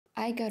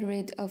I got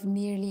rid of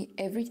nearly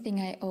everything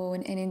I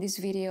own, and in this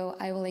video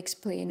I will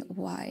explain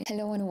why.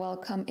 Hello and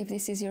welcome. If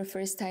this is your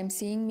first time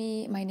seeing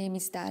me, my name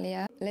is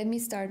Dalia. Let me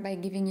start by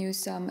giving you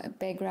some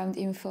background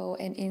info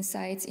and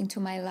insights into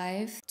my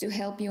life to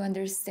help you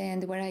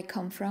understand where I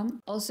come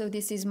from. Also,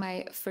 this is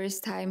my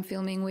first time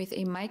filming with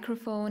a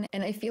microphone,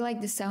 and I feel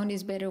like the sound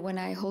is better when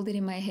I hold it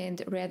in my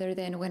hand rather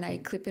than when I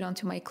clip it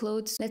onto my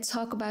clothes. Let's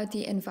talk about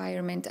the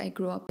environment I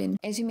grew up in.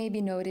 As you maybe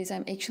notice,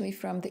 I'm actually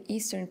from the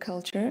Eastern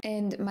culture,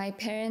 and my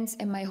parents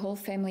and my whole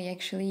family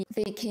actually,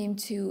 they came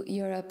to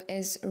Europe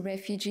as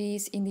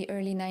refugees in the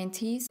early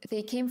 90s.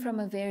 They came from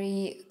a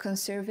very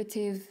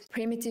conservative,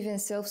 primitive and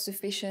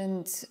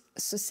self-sufficient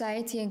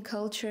society and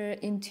culture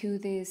into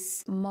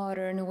this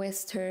modern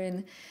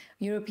Western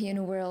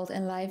European world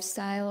and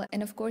lifestyle.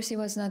 And of course, it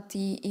was not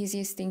the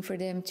easiest thing for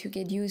them to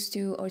get used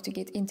to or to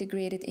get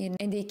integrated in.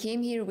 And they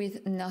came here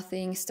with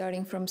nothing,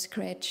 starting from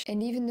scratch.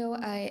 And even though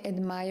I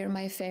admire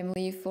my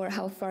family for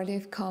how far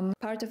they've come,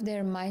 part of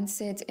their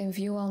mindset and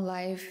view on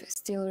life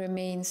still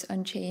remains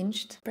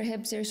unchanged.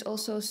 Perhaps there's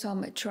also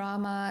some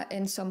trauma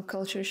and some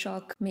culture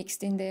shock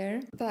mixed in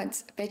there.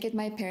 But back at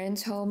my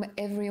parents' home,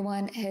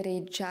 everyone had a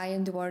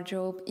giant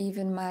wardrobe.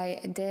 Even my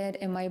dad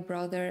and my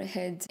brother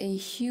had a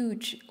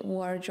huge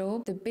wardrobe.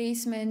 The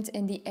basement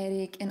and the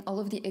attic and all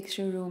of the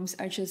extra rooms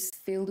are just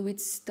filled with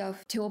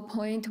stuff to a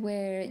point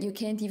where you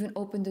can't even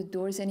open the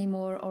doors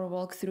anymore or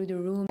walk through the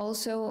room.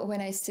 Also,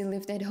 when I still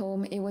lived at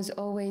home, it was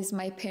always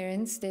my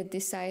parents that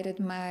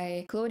decided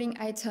my clothing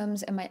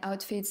items and my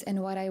outfits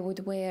and what I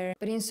would wear.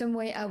 But in some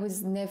way, I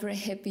was never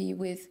happy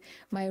with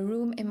my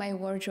room and my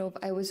wardrobe.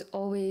 I was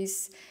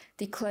always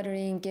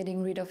decluttering,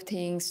 getting rid of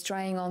things,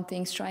 trying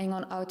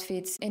on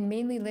outfits, and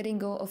mainly letting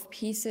go of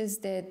pieces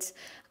that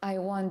I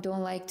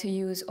don't like to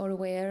use or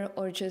wear,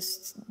 or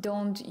just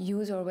don't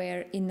use or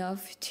wear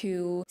enough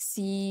to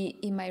see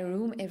in my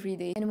room every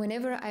day. And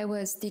whenever I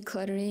was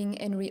decluttering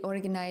and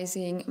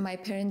reorganizing, my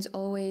parents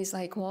always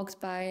walked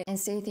by and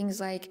say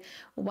things like,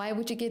 why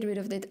would you get rid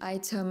of that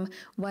item?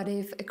 What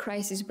if a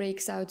crisis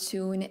breaks out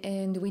soon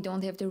and we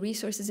don't have the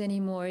resources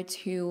anymore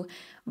to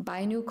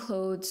buy new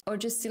clothes? Or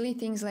just silly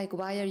things like,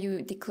 why are you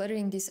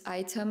decluttering this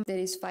item that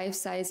is 5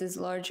 sizes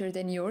larger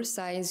than your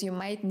size? You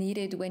might need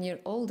it when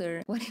you're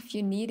older. What if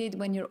you need it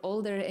when you're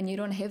older and you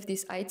don't have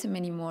this item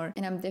anymore?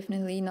 And I'm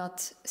definitely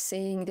not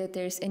saying that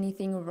there's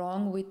anything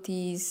wrong with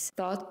these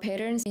thought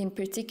patterns in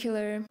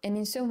particular. And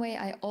in some way,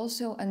 I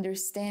also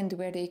understand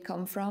where they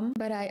come from.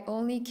 But I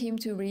only came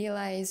to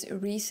realize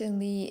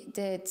recently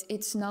that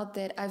it's not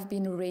that I've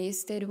been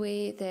raised that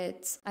way,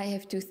 that I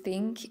have to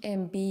think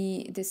and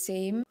be the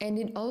same. And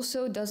it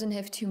also doesn't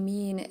have to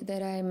mean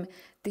that I'm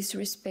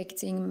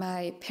disrespecting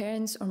my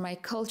parents or my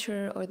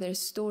culture or their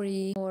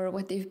story or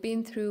what they've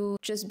been through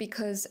just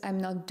because I'm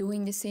not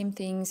doing the same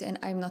things and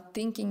I'm not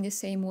thinking the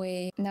same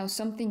way. Now,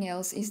 something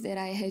else is that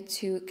I had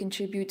to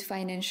contribute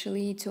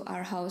financially to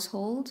our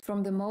household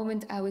from the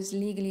moment I was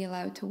legally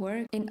allowed to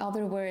work. In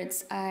other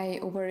words, I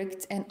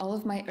worked and all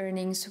of my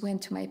earnings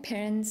went to my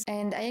parents,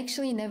 and I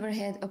actually never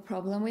had a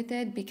problem with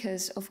it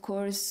because, of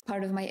course,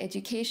 part of my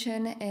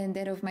education and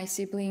that of my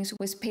siblings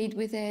was paid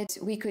with it.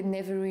 We could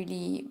never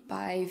really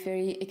buy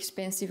very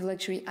expensive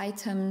luxury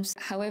items.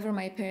 However,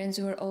 my parents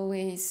were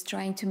always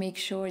trying to make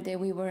sure that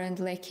we weren't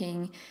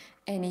lacking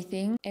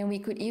anything, and we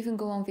could even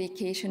go on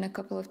vacation a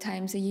couple of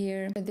times a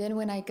year. But then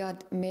when I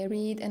got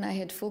married and I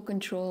had full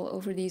control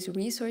over these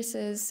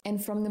resources,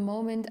 and from the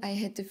moment I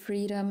had the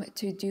freedom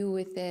to do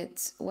with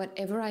it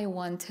whatever I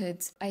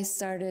wanted, I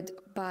started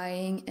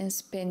buying and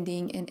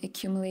spending and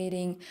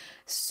accumulating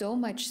so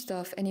much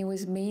stuff. And it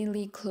was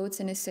mainly clothes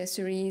and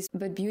accessories,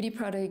 but beauty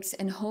products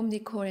and home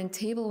decor and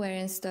tableware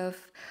and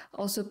stuff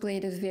also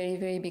played a very,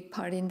 very big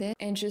part in that,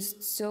 and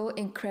just so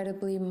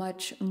incredibly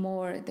much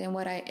more than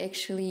what I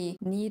actually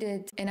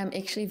needed. And I'm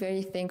actually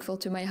very thankful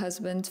to my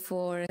husband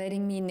for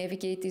letting me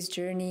navigate this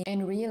journey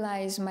and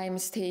realize my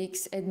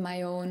mistakes at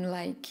my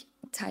own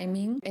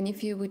timing. And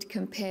if you would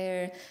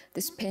compare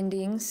the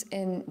spendings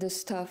and the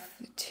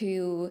stuff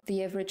to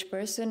the average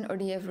person or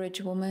the average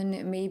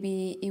woman,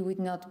 maybe it would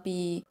not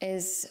be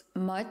as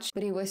much,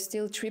 but it was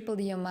still triple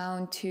the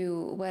amount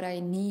to what I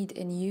need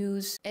and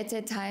use. At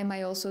that time,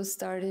 I also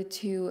started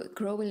to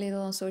grow a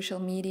little on social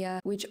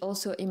media, which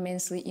also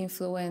immensely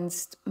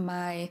influenced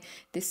my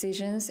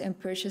decisions and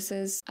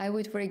purchases. I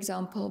would, for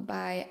example,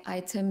 buy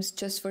items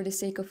just for the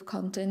sake of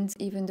content,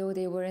 even though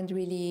they weren't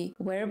really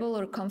wearable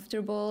or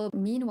comfortable.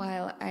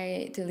 Meanwhile,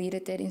 I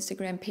deleted that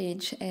Instagram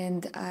page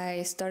and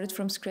I started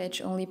from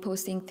scratch, only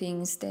posting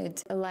things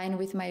that align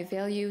with my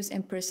values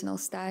and personal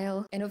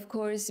style. And of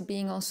course,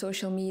 being on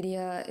social media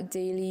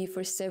daily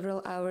for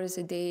several hours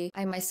a day,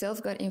 I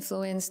myself got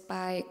influenced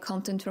by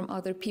content from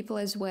other people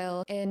as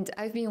well. And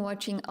I've been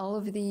watching all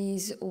of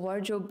these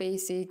wardrobe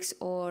basics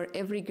or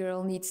every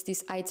girl needs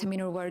this item in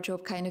her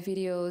wardrobe kind of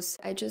videos.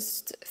 I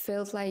just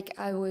felt like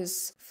I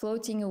was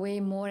floating away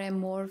more and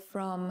more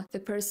from the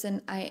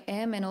person I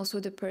am and also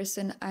the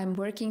person I'm I'm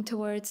working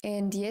towards.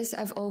 And yes,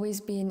 I've always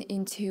been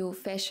into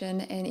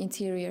fashion and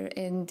interior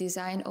and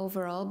design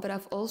overall, but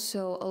I've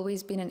also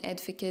always been an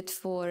advocate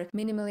for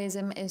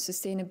minimalism and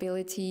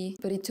sustainability.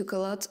 But it took a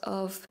lot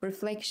of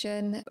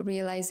reflection,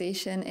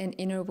 realization, and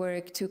inner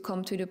work to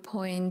come to the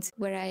point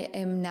where I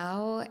am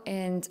now.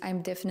 And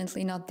I'm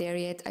definitely not there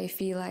yet. I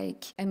feel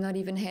like I'm not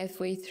even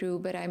halfway through,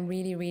 but I'm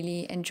really,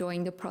 really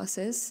enjoying the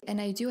process. And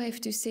I do have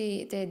to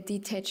say that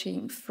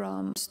detaching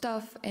from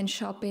stuff and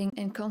shopping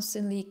and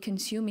constantly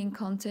consuming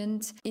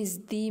content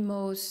is the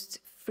most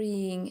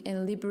freeing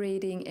and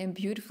liberating and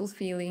beautiful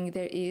feeling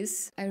there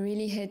is. I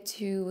really had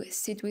to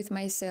sit with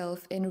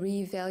myself and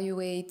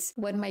reevaluate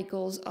what my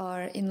goals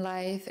are in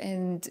life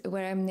and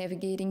where I'm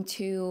navigating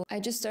to. I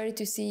just started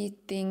to see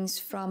things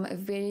from a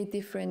very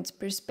different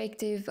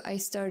perspective. I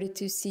started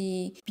to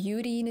see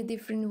beauty in a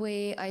different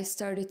way. I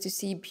started to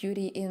see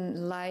beauty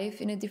in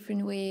life in a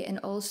different way. And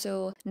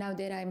also, now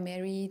that I'm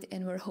married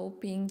and we're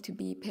hoping to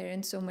be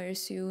parents somewhere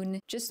soon,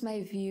 just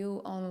my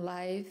view on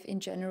life in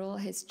general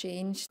has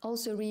changed.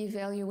 Also,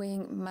 reevaluating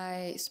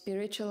my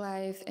spiritual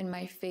life and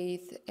my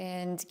faith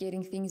and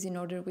getting things in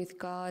order with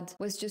God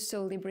was just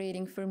so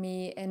liberating for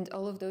me, and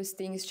all of those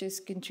things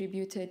just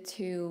contributed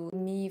to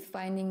me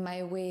finding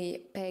my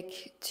way back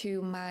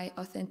to my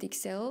authentic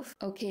self.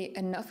 Okay,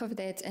 enough of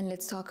that, and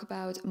let's talk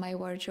about my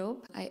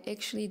wardrobe. I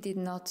actually did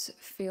not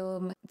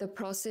film the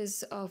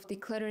process of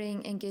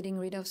decluttering and getting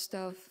rid of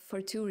stuff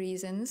for two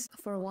reasons.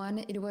 For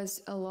one, it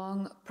was a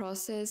long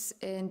process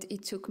and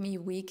it took me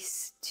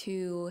weeks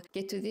to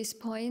get to this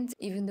point.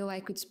 Even though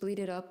I could split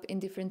it up in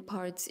different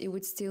parts, it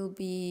would still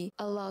be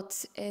a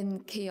lot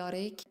and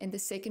chaotic. And the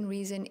second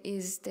reason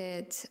is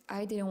that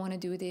I didn't want to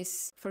do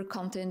this for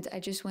content. I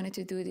just wanted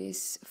to do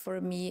this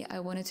for me. I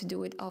wanted to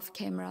do it off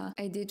camera.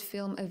 I did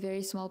film a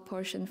very small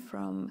portion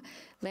from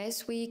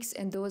last week's,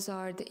 and those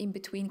are the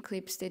in-between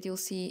clips that you'll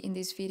see in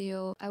this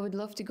video. I would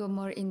love to go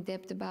more in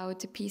depth about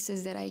the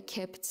pieces that I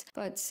kept,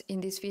 but in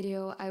this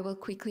video I will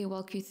quickly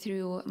walk you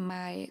through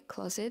my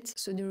closet.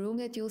 So the room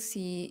that you'll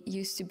see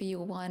used to be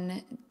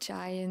one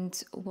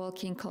giant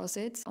walk-in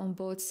closet on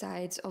both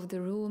sides of the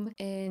room,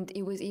 and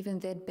it was even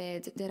that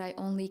bad that I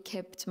only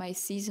kept my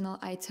seasonal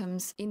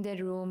items in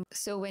that room.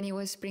 So when it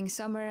was spring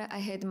summer, I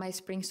had my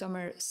spring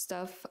summer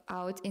stuff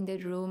out in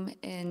that room,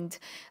 and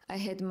I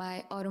had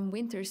my autumn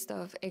winter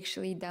stuff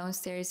actually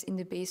downstairs in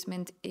the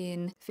basement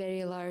in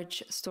very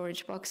large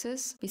storage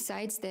boxes.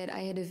 Besides that,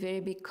 I had a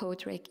very big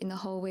coat rack in the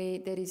hallway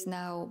that is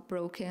now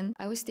broken.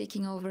 I was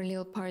taking over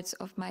little parts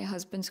of my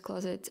husband's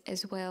closet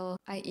as well.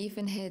 I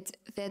even had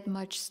that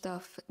much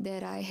stuff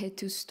that I had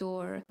to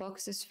store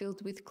boxes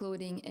filled with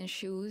clothing and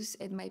shoes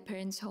at my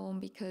parents' home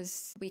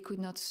because we could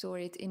not store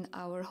it in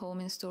our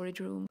home and storage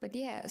room. But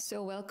yeah,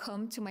 so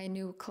welcome to my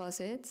new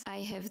closet.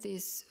 I have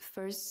this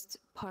first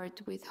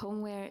part with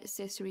homeware,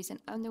 accessories and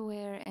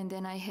underwear, and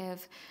then I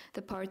have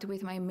the part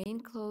with my main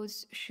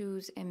clothes,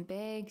 shoes and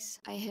bags.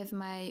 I have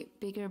my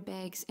bigger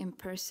bags and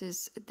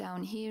purses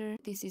down here.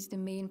 This is the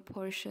main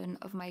portion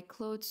of my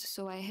clothes,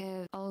 so I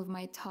have all of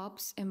my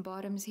tops and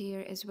bottoms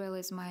here as well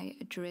as my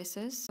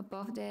dresses.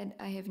 Above that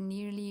I have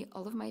nearly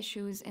all of my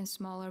shoes and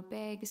smaller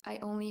bags. I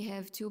only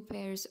have two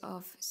pairs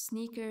of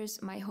sneakers,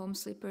 my home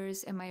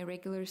slippers and my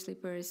regular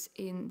slippers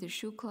in the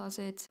shoe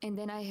closet, and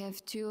then I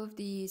have two of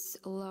these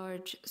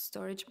large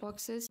storage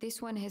boxes. This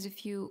one has a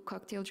few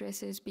cocktail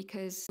dresses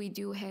because we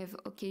do have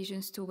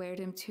occasions to wear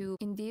them too.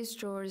 In these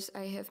drawers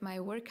I have my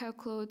workout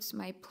clothes,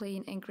 my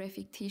plain and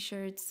graphic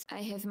t-shirts.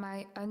 I have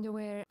my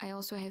underwear. I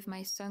also have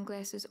my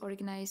sunglasses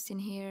organized in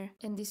here.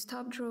 And this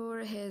top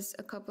drawer has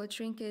a couple of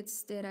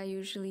trinkets that I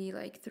usually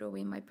like throw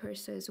in my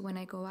purses when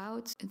I go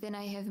out. Then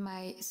I have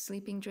my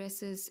sleeping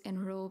dresses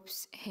and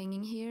robes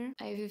hanging here.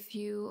 I have a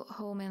few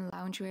home and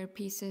loungewear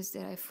pieces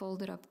that I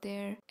folded up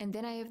there. And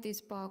then I have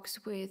this box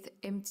with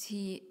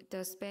empty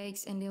dust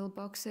bags and little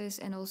boxes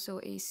and also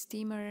a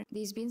steamer.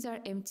 These bins are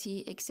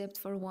empty except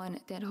for one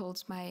that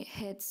holds my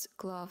hats,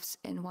 gloves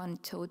and one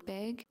tote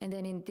bag. And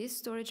then in this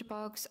storage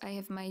box I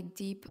have my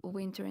deep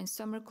winter and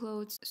summer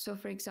clothes. So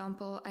for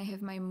example, I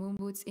have my moon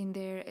boots in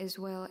there as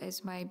well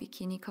as my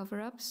bikini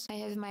cover-ups. I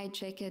have my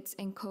jackets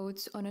and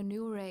coats on a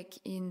new rack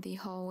in the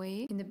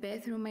hallway. In the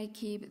bathroom I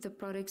keep the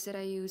products that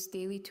I use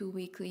daily to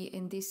weekly,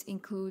 and this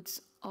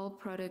includes all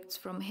products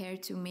from hair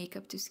to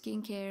makeup to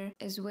skincare,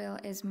 as well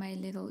as my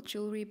little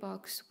jewelry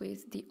box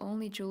with the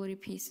only jewelry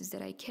pieces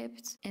that I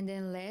kept. And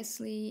then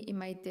lastly, in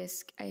my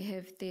desk, I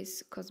have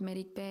this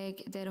cosmetic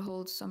bag that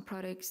holds some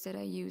products that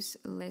I use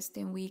less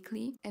than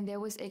weekly. And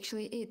that was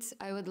actually it.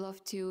 I would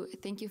love to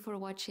thank you for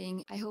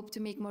watching. I hope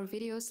to make more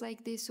videos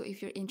like this, so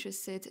if you're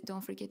interested,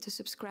 don't forget to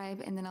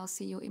subscribe, and then I'll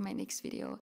see you in my next video.